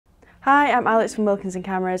Hi, I'm Alex from Wilkinson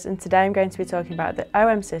Cameras, and today I'm going to be talking about the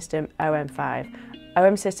OM system OM-5.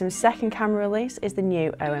 OM System's second camera release is the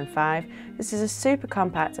new OM-5. This is a super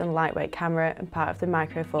compact and lightweight camera and part of the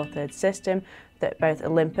Micro Four Thirds system that both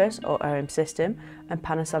Olympus or OM System and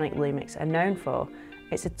Panasonic Lumix are known for.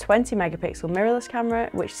 It's a 20 megapixel mirrorless camera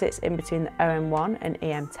which sits in between the OM-1 and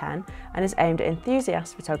E-M10 and is aimed at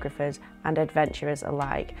enthusiast photographers and adventurers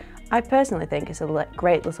alike. I personally think it's a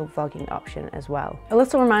great little vlogging option as well. A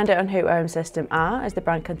little reminder on who OM System are as the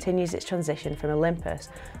brand continues its transition from Olympus.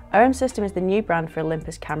 OM System is the new brand for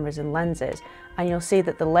Olympus cameras and lenses, and you'll see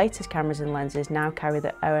that the latest cameras and lenses now carry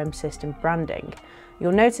the OM System branding.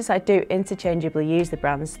 You'll notice I do interchangeably use the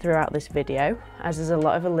brands throughout this video, as there's a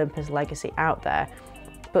lot of Olympus legacy out there,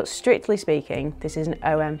 but strictly speaking, this is an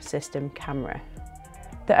OM System camera.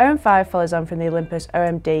 The OM-5 follows on from the Olympus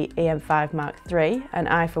OMD E-M5 Mark III, and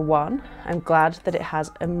I, for one, am glad that it has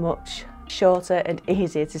a much shorter and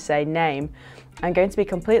easier to say name. I'm going to be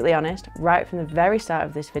completely honest, right from the very start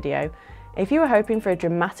of this video, if you were hoping for a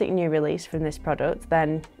dramatic new release from this product,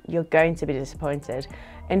 then you're going to be disappointed.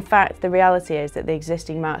 In fact, the reality is that the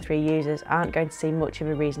existing Mark III users aren't going to see much of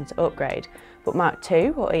a reason to upgrade, but Mark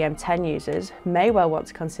II or E-M10 users may well want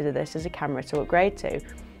to consider this as a camera to upgrade to.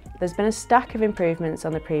 There's been a stack of improvements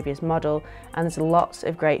on the previous model, and there's lots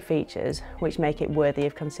of great features which make it worthy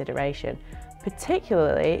of consideration,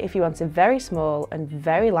 particularly if you want a very small and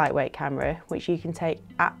very lightweight camera which you can take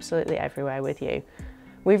absolutely everywhere with you.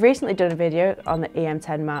 We've recently done a video on the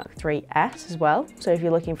E-M10 Mark III's as well, so if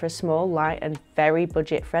you're looking for a small, light and very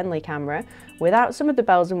budget-friendly camera without some of the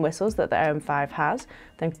bells and whistles that the OM-5 has,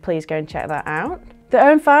 then please go and check that out. The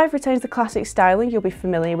OM-5 retains the classic styling you'll be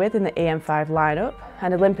familiar with in the E-M5 lineup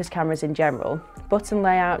and Olympus cameras in general. Button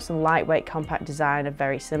layouts and lightweight compact design are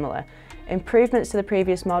very similar. Improvements to the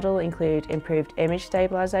previous model include improved image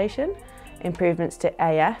stabilisation, improvements to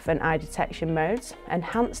AF and eye detection modes,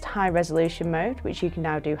 enhanced high resolution mode, which you can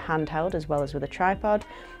now do handheld as well as with a tripod.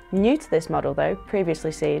 New to this model though,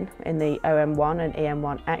 previously seen in the OM1 and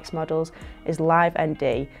EM1X models, is Live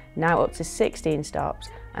ND, now up to 16 stops,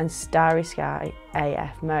 and Starry Sky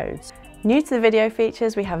AF modes. New to the video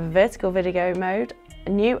features, we have a vertical video mode, a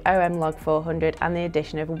new OM Log 400 and the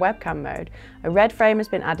addition of a webcam mode. A red frame has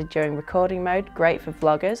been added during recording mode, great for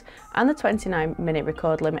vloggers, and the 29-minute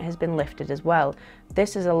record limit has been lifted as well.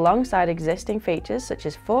 This is alongside existing features such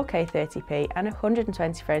as 4K 30p and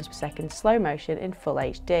 120 frames per second slow motion in Full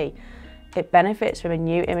HD. It benefits from a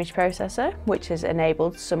new image processor, which has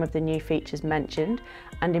enabled some of the new features mentioned,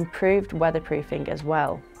 and improved weatherproofing as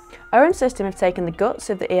well. OM System have taken the guts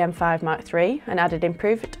of the E-M5 Mark III and added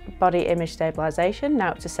improved body image stabilisation, now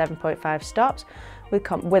up to 7.5 stops,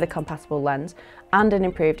 with a compatible lens, and an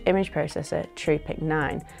improved image processor, TruePic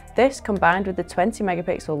 9. This, combined with the 20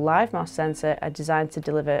 megapixel live MOS sensor, are designed to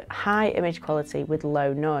deliver high image quality with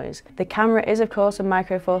low noise. The camera is of course a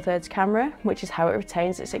Micro Four Thirds camera, which is how it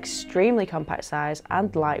retains its extremely compact size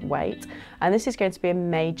and lightweight, and this is going to be a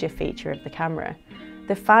major feature of the camera.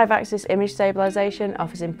 The 5-axis image stabilisation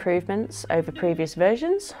offers improvements over previous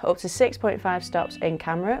versions, up to 6.5 stops in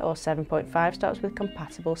camera or 7.5 stops with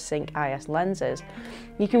compatible Sync IS lenses.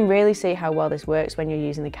 You can really see how well this works when you're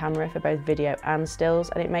using the camera for both video and stills,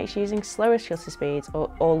 and it makes using slower shutter speeds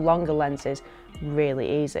or longer lenses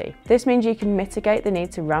really easy. This means you can mitigate the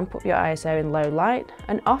need to ramp up your ISO in low light,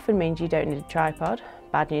 and often means you don't need a tripod.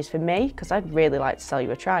 Bad news for me, because I'd really like to sell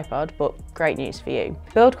you a tripod, but great news for you.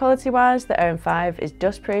 Build quality wise, the OM-5 is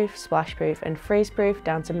dustproof, splashproof and freeze-proof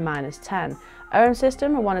down to -10. OM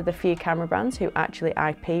System are one of the few camera brands who actually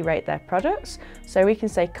IP rate their products, so we can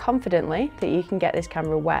say confidently that you can get this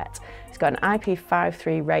camera wet. It's got an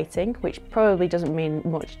IP53 rating, which probably doesn't mean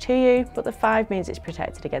much to you, but the 5 means it's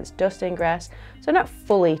protected against dust ingress, so not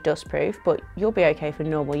fully dustproof, but you'll be okay for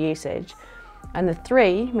normal usage. And the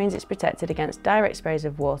 3 means it's protected against direct sprays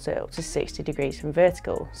of water up to 60 degrees from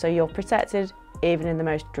vertical, so you're protected even in the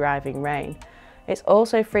most driving rain. It's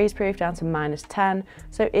also freeze-proof down to -10,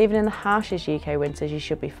 so even in the harshest UK winters you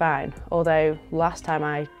should be fine, although last time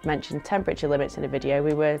I mentioned temperature limits in a video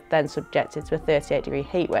we were then subjected to a 38-degree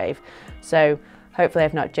heat wave, so hopefully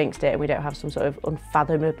I've not jinxed it and we don't have some sort of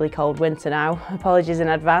unfathomably cold winter now. Apologies in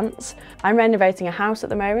advance. I'm renovating a house at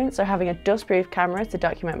the moment, so having a dustproof camera to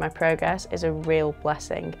document my progress is a real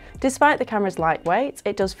blessing. Despite the camera's lightweight,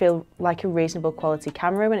 it does feel like a reasonable quality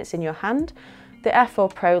camera when it's in your hand. The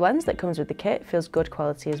f4 Pro lens that comes with the kit feels good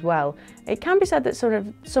quality as well. It can be said that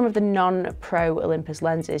some of the non-Pro Olympus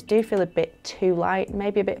lenses do feel a bit too light,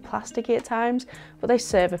 maybe a bit plasticky at times, but they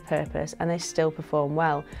serve a purpose and they still perform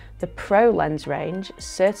well. The Pro lens range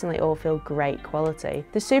certainly all feel great quality.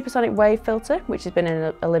 The supersonic wave filter, which has been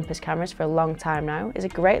in Olympus cameras for a long time now, is a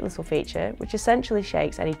great little feature which essentially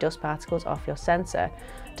shakes any dust particles off your sensor.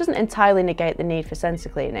 It doesn't entirely negate the need for sensor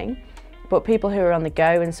cleaning, but people who are on the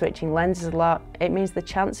go and switching lenses a lot, it means the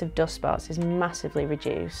chance of dust spots is massively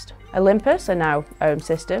reduced. Olympus, and now OM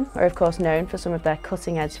System, are of course known for some of their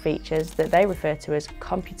cutting edge features that they refer to as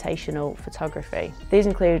computational photography. These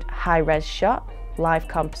include high-res shot, live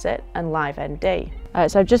composite and live ND.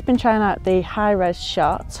 So I've just been trying out the high-res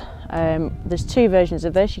shot. There's two versions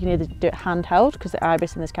of this. You can either do it handheld because the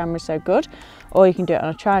IBIS in this camera is so good, or you can do it on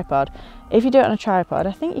a tripod. If you do it on a tripod,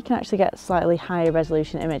 I think you can actually get slightly higher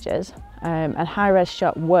resolution images, and high-res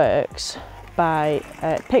shot works by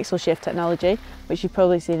pixel shift technology, which you've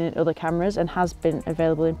probably seen in other cameras and has been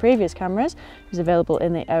available in previous cameras. It's available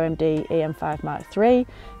in the OMD E-M5 Mark III,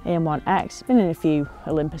 E-M1X, been in a few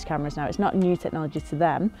Olympus cameras now. It's not new technology to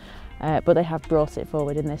them, but they have brought it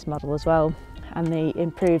forward in this model as well. And the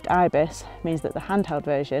improved IBIS means that the handheld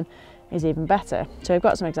version is even better. So I've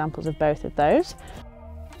got some examples of both of those.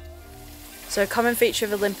 So a common feature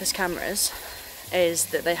of Olympus cameras is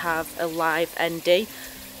that they have a live ND,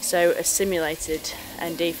 so a simulated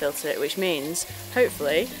ND filter, which means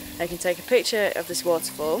hopefully I can take a picture of this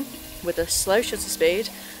waterfall with a slow shutter speed,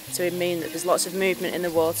 so it means that there's lots of movement in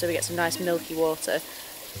the water, we get some nice milky water,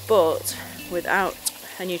 but without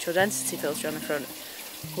a neutral density filter on the front,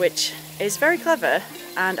 which is very clever,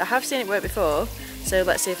 and I have seen it work before, so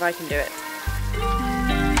let's see if I can do it.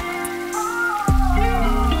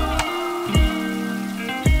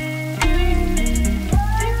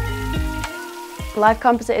 Live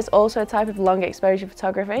composite is also a type of long exposure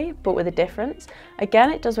photography, but with a difference.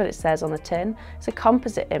 Again, it does what it says on the tin. It's a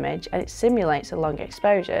composite image and it simulates a long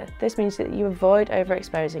exposure. This means that you avoid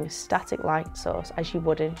overexposing a static light source as you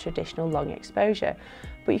would in traditional long exposure,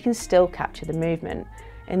 but you can still capture the movement.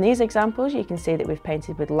 In these examples, you can see that we've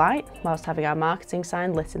painted with light whilst having our marketing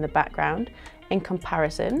sign lit in the background. In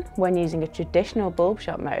comparison, when using a traditional bulb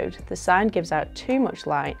shot mode, the sign gives out too much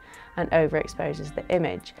light and overexposes the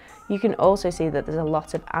image. You can also see that there's a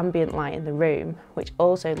lot of ambient light in the room, which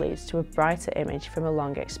also leads to a brighter image from a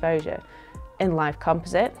long exposure. In live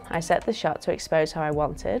composite, I set the shot to expose how I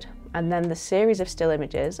wanted, and then the series of still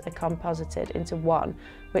images are composited into one,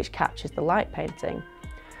 which captures the light painting.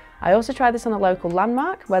 I also tried this on a local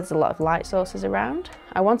landmark where there's a lot of light sources around.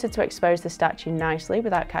 I wanted to expose the statue nicely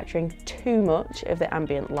without capturing too much of the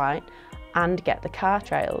ambient light and get the car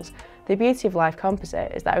trails. The beauty of live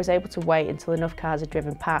composite is that I was able to wait until enough cars had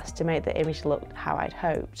driven past to make the image look how I'd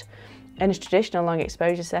hoped. In a traditional long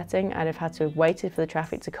exposure setting, I'd have had to have waited for the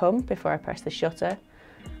traffic to come before I pressed the shutter.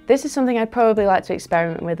 This is something I'd probably like to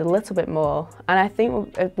experiment with a little bit more, and I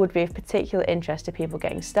think it would be of particular interest to people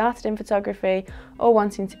getting started in photography or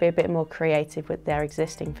wanting to be a bit more creative with their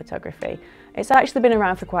existing photography. It's actually been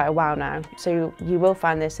around for quite a while now, so you will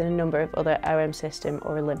find this in a number of other OM System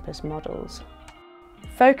or Olympus models.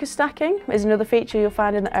 Focus stacking is another feature you'll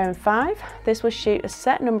find in the OM-5. This will shoot a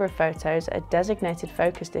set number of photos at a designated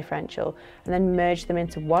focus differential and then merge them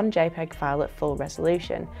into one JPEG file at full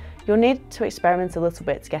resolution. You'll need to experiment a little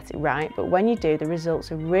bit to get it right, but when you do, the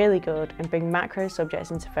results are really good and bring macro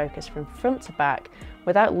subjects into focus from front to back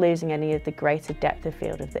without losing any of the greater depth of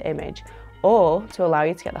field of the image, or to allow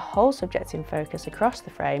you to get the whole subject in focus across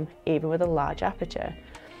the frame, even with a large aperture.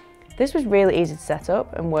 This was really easy to set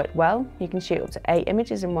up and worked well. You can shoot up to 8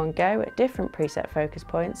 images in one go at different preset focus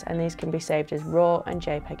points, and these can be saved as RAW and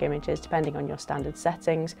JPEG images depending on your standard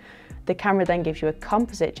settings. The camera then gives you a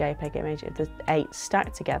composite JPEG image of the 8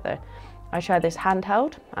 stacked together. I tried this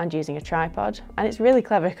handheld and using a tripod, and it's really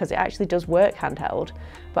clever because it actually does work handheld,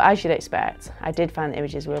 but as you'd expect, I did find the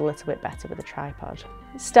images were a little bit better with a tripod.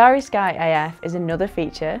 Starry Sky AF is another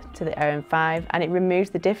feature to the OM-5, and it removes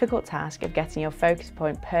the difficult task of getting your focus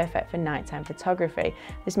point perfect for nighttime photography.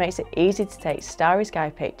 This makes it easy to take starry sky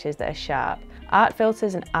pictures that are sharp. Art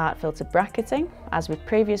filters and art filter bracketing. As with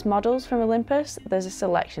previous models from Olympus, there's a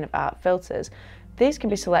selection of art filters. These can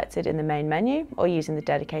be selected in the main menu or using the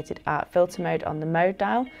dedicated art filter mode on the mode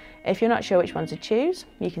dial. If you're not sure which one to choose,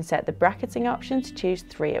 you can set the bracketing option to choose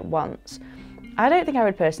 3 at once. I don't think I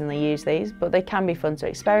would personally use these, but they can be fun to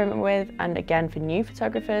experiment with, and again for new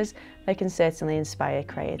photographers, they can certainly inspire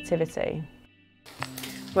creativity.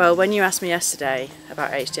 Well, when you asked me yesterday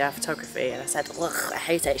about HDR photography and I said, ugh, I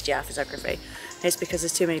hate HDR photography, it's because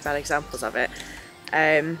there's too many bad examples of it.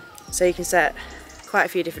 So you can set quite a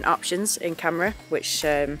few different options in camera, which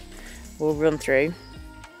we'll run through,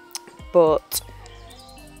 but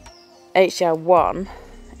HDR1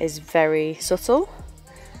 is very subtle,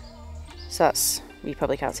 so that's, you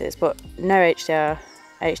probably can't see this, but no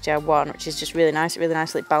HDR1, which is just really nice. It really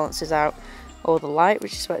nicely balances out all the light,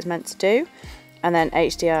 which is what it's meant to do. And then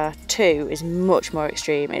HDR2 is much more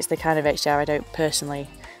extreme. It's the kind of HDR I don't personally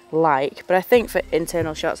like, but I think for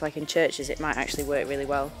internal shots like in churches it might actually work really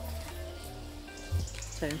well.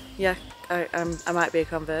 So yeah, I might be a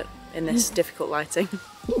convert in this difficult lighting.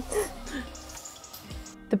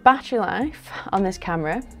 The battery life on this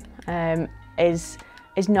camera is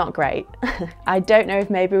not great. I don't know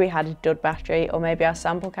if maybe we had a dud battery, or maybe our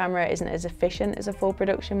sample camera isn't as efficient as a full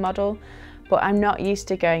production model, but I'm not used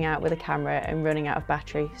to going out with a camera and running out of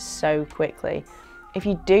battery so quickly. If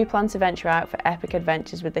you do plan to venture out for epic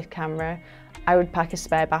adventures with this camera, I would pack a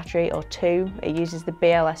spare battery or two. It uses the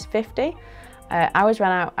BLS50. Ours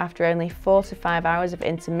ran out after only 4 to 5 hours of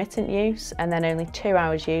intermittent use, and then only 2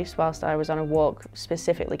 hours use whilst I was on a walk,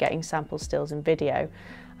 specifically getting sample stills and video.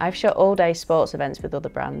 I've shot all-day sports events with other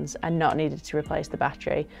brands and not needed to replace the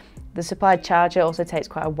battery. The supplied charger also takes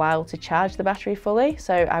quite a while to charge the battery fully,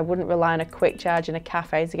 so I wouldn't rely on a quick charge in a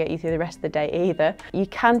cafe to get you through the rest of the day either. You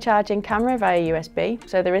can charge in camera via USB,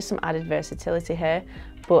 so there is some added versatility here,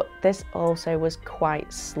 but this also was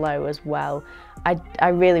quite slow as well. I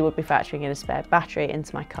really would be factoring in a spare battery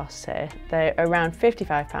into my costs here. They're around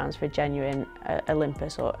 £55 for a genuine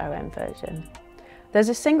Olympus or OM version. There's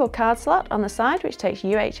a single card slot on the side which takes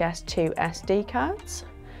UHS 2 SD cards,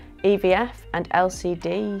 EVF and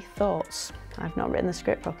LCD thoughts. I've not written the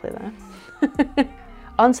script properly there.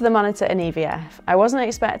 Onto the monitor and EVF. I wasn't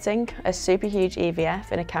expecting a super huge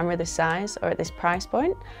EVF in a camera this size or at this price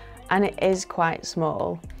point, and it is quite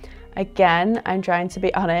small. Again, I'm trying to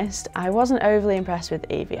be honest, I wasn't overly impressed with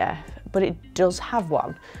EVF, but it does have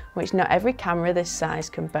one, which not every camera this size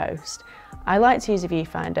can boast. I like to use a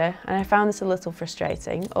viewfinder, and I found this a little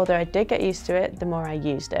frustrating, although I did get used to it the more I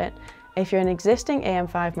used it. If you're an existing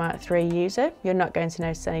E-M5 Mark III user, you're not going to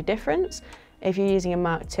notice any difference. If you're using a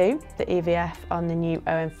Mark II, the EVF on the new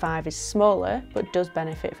OM-5 is smaller, but does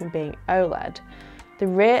benefit from being OLED. The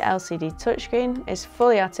rear LCD touchscreen is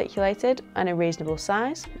fully articulated and a reasonable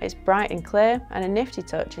size. It's bright and clear, and a nifty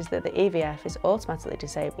touch is that the EVF is automatically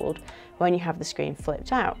disabled when you have the screen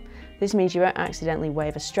flipped out. This means you won't accidentally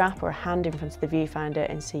wave a strap or a hand in front of the viewfinder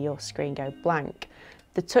and see your screen go blank.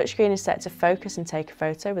 The touchscreen is set to focus and take a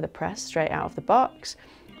photo with a press straight out of the box.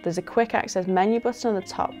 There's a quick access menu button on the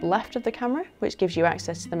top left of the camera, which gives you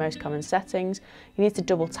access to the most common settings. You need to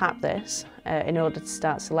double tap this in order to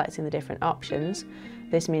start selecting the different options.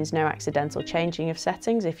 This means no accidental changing of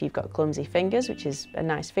settings if you've got clumsy fingers, which is a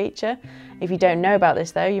nice feature. If you don't know about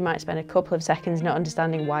this though, you might spend a couple of seconds not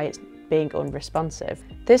understanding why it's being unresponsive.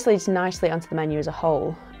 This leads nicely onto the menu as a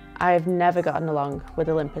whole. I have never gotten along with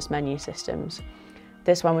Olympus menu systems.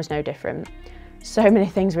 This one was no different. So many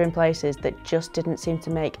things were in places that just didn't seem to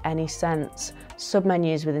make any sense.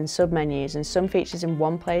 Submenus within submenus, and some features in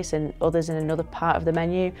one place and others in another part of the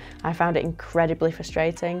menu. I found it incredibly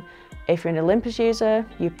frustrating. If you're an Olympus user,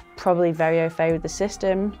 you're probably very au fait with the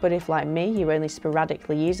system, but if, like me, you only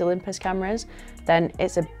sporadically use Olympus cameras, then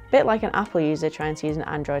it's a bit like an Apple user trying to use an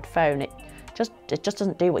Android phone. It just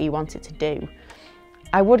doesn't do what you want it to do.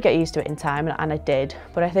 I would get used to it in time, and I did,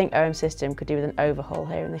 but I think OM system could do with an overhaul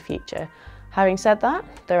here in the future. Having said that,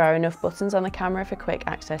 there are enough buttons on the camera for quick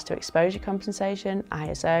access to exposure compensation,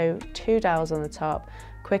 ISO, 2 dials on the top,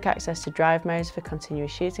 quick access to drive modes for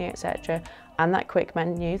continuous shooting, etc. And that quick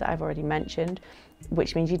menu that I've already mentioned,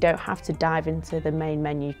 which means you don't have to dive into the main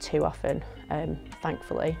menu too often,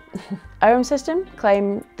 thankfully. OM system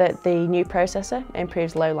claim that the new processor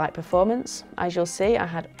improves low light performance. As you'll see, I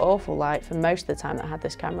had awful light for most of the time that I had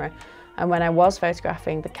this camera. And when I was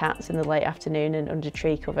photographing the cats in the late afternoon and under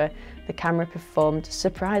tree cover, the camera performed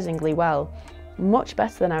surprisingly well. Much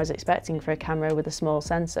better than I was expecting for a camera with a small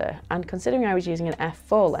sensor, and considering I was using an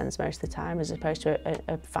f4 lens most of the time as opposed to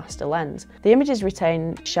a faster lens. The images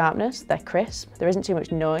retain sharpness, they're crisp, there isn't too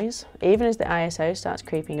much noise, even as the ISO starts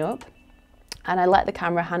creeping up. And I let the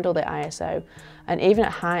camera handle the ISO, and even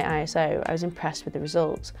at high ISO, I was impressed with the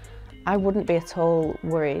results. I wouldn't be at all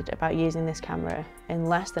worried about using this camera in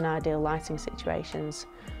less than ideal lighting situations.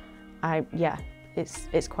 Yeah,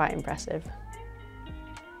 it's quite impressive.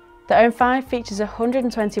 The OM-5 features a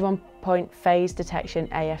 121-point phase detection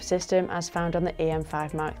AF system as found on the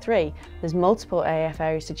E-M5 Mark III. There's multiple AF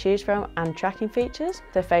areas to choose from and tracking features.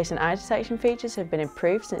 The face and eye detection features have been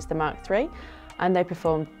improved since the Mark III, and they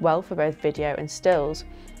performed well for both video and stills.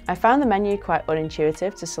 I found the menu quite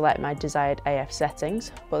unintuitive to select my desired AF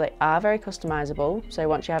settings, but they are very customisable, so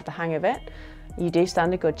once you have the hang of it, you do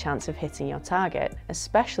stand a good chance of hitting your target,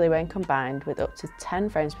 especially when combined with up to 10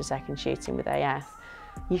 frames per second shooting with AF.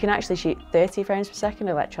 You can actually shoot 30 frames per second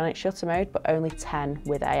electronic shutter mode, but only 10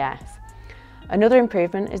 with AF. Another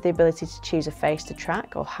improvement is the ability to choose a face to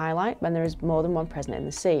track or highlight when there is more than one present in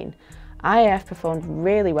the scene. AF performed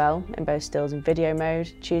really well in both stills and video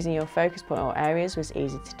mode. Choosing your focus point or areas was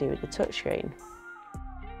easy to do with the touchscreen.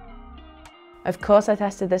 Of course, I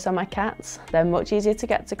tested this on my cats. They're much easier to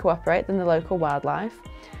get to cooperate than the local wildlife.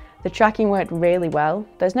 The tracking worked really well.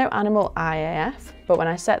 There's no animal AF, but when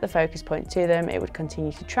I set the focus point to them, it would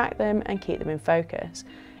continue to track them and keep them in focus.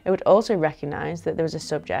 It would also recognise that there was a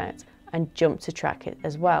subject and jump to track it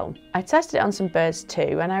as well. I tested it on some birds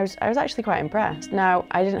too, and I was actually quite impressed. Now,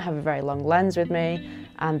 I didn't have a very long lens with me,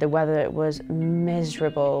 and the weather was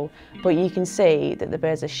miserable, but you can see that the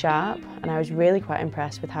birds are sharp, and I was really quite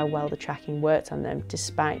impressed with how well the tracking worked on them,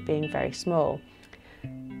 despite being very small.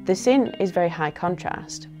 The scene is very high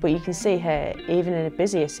contrast, but you can see here, even in a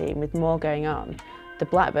busier scene with more going on, the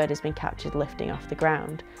blackbird has been captured lifting off the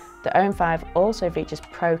ground. The OM-5 also features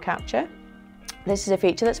Pro Capture. This is a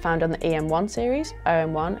feature that's found on the E-M1 series,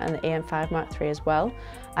 OM1 and the E-M5 Mark III as well,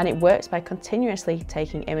 and it works by continuously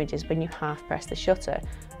taking images when you half press the shutter,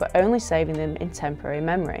 but only saving them in temporary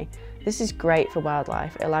memory. This is great for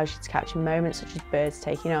wildlife. It allows you to capture moments such as birds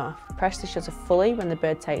taking off. Press the shutter fully when the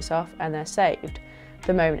bird takes off and they're saved.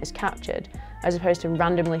 The moment is captured, as opposed to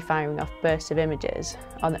randomly firing off bursts of images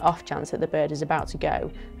on the off chance that the bird is about to go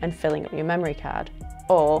and filling up your memory card,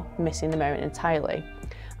 or missing the moment entirely.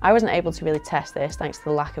 I wasn't able to really test this thanks to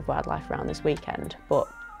the lack of wildlife around this weekend, but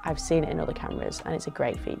I've seen it in other cameras and it's a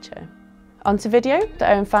great feature. Onto video,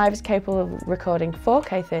 the OM-5 is capable of recording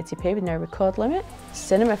 4K 30p with no record limit,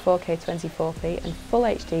 Cinema 4K 24p and Full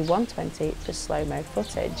HD 120 for slow-mo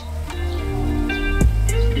footage.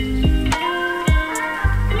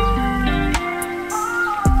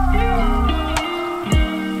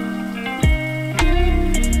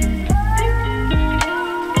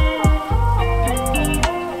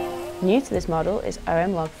 New to this model is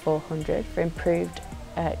OM-Log400 for improved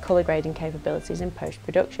colour grading capabilities in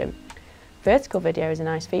post-production. Vertical video is a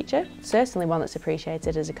nice feature, certainly one that's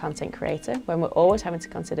appreciated as a content creator when we're always having to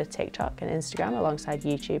consider TikTok and Instagram alongside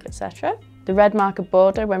YouTube, etc. The red marker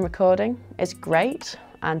border when recording is great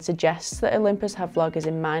and suggests that Olympus have vloggers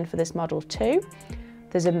in mind for this model too.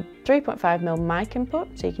 There's a 3.5mm mic input,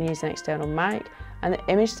 so you can use an external mic, and the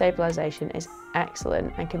image stabilisation is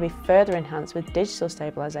excellent and can be further enhanced with digital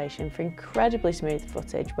stabilisation for incredibly smooth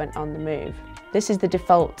footage when on the move. This is the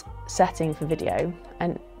default setting for video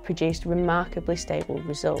and produced remarkably stable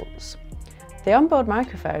results. The onboard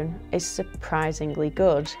microphone is surprisingly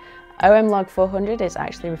good. OM-Log400 is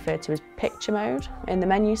actually referred to as picture mode in the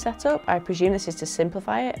menu setup. I presume this is to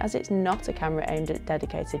simplify it, as it's not a camera aimed at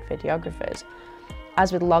dedicated videographers.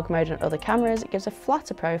 As with log mode and other cameras, it gives a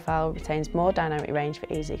flatter profile, retains more dynamic range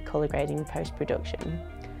for easy colour grading and post-production.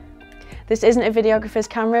 This isn't a videographer's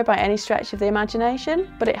camera by any stretch of the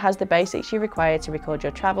imagination, but it has the basics you require to record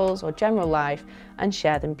your travels or general life and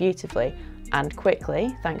share them beautifully and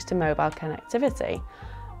quickly thanks to mobile connectivity.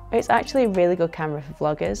 It's actually a really good camera for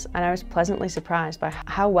vloggers, and I was pleasantly surprised by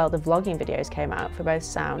how well the vlogging videos came out for both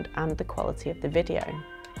sound and the quality of the video.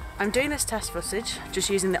 I'm doing this test footage just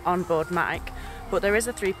using the onboard mic, but there is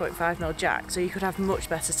a 3.5mm jack, so you could have much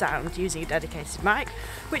better sound using a dedicated mic,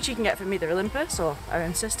 which you can get from either Olympus or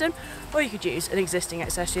OM system, or you could use an existing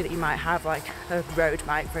accessory that you might have, like a Rode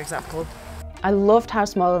mic, for example. I loved how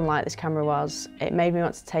small and light this camera was. It made me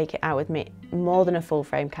want to take it out with me more than a full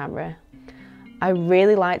frame camera. I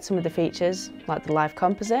really liked some of the features, like the live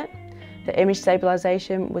composite. The image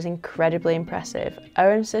stabilisation was incredibly impressive.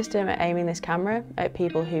 OM system are aiming this camera at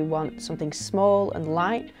people who want something small and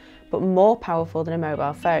light, but more powerful than a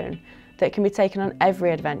mobile phone, that can be taken on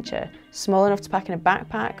every adventure, small enough to pack in a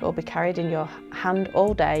backpack or be carried in your hand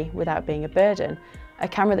all day without being a burden. A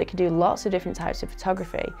camera that can do lots of different types of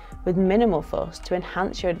photography with minimal fuss to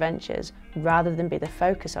enhance your adventures rather than be the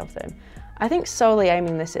focus of them. I think solely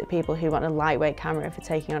aiming this at people who want a lightweight camera for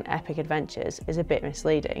taking on epic adventures is a bit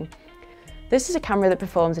misleading. This is a camera that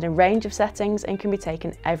performs in a range of settings and can be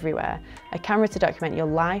taken everywhere. A camera to document your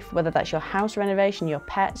life, whether that's your house renovation, your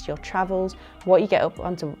pets, your travels, what you get up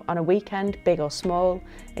onto on a weekend, big or small.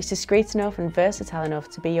 It's discreet enough and versatile enough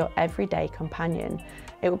to be your everyday companion.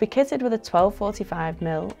 It will be kitted with a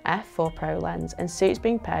 12-45mm f4 Pro lens and suits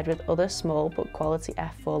being paired with other small but quality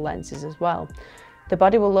f4 lenses as well. The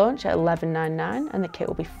body will launch at $11.99 and the kit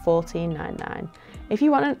will be $14.99. If you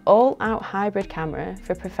want an all-out hybrid camera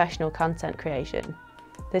for professional content creation,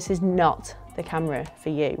 this is not the camera for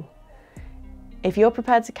you. If you're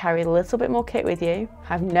prepared to carry a little bit more kit with you,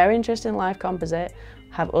 have no interest in live composite,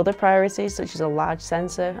 have other priorities such as a large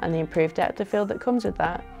sensor and the improved depth of field that comes with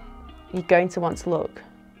that, you're going to want to look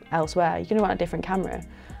elsewhere. You're going to want a different camera.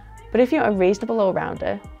 But if you're a reasonable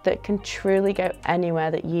all-rounder that can truly go anywhere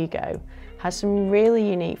that you go, has some really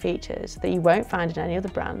unique features that you won't find in any other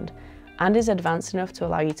brand, and is advanced enough to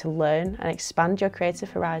allow you to learn and expand your creative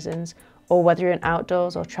horizons, or whether you're an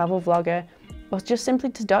outdoors or travel vlogger, or just simply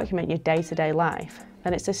to document your day-to-day life,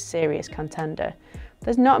 then it's a serious contender.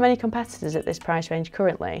 There's not many competitors at this price range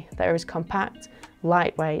currently that are as compact,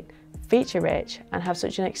 lightweight, feature-rich, and have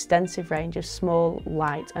such an extensive range of small,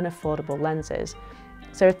 light, and affordable lenses.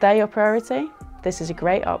 So if they're your priority, this is a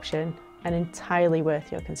great option and entirely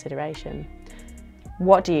worth your consideration.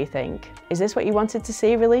 What do you think? Is this what you wanted to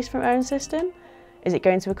see released from OM System? Is it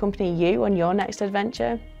going to accompany you on your next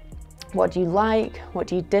adventure? What do you like? What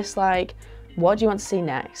do you dislike? What do you want to see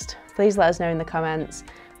next? Please let us know in the comments.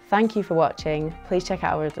 Thank you for watching. Please check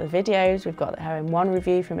out our other videos. We've got the OM-1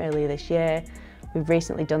 review from earlier this year. We've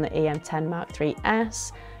recently done the E-M10 Mark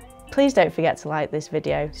III's. Please don't forget to like this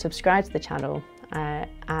video, subscribe to the channel,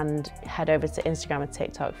 and head over to Instagram and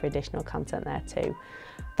TikTok for additional content there too.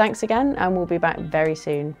 Thanks again, and we'll be back very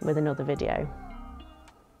soon with another video.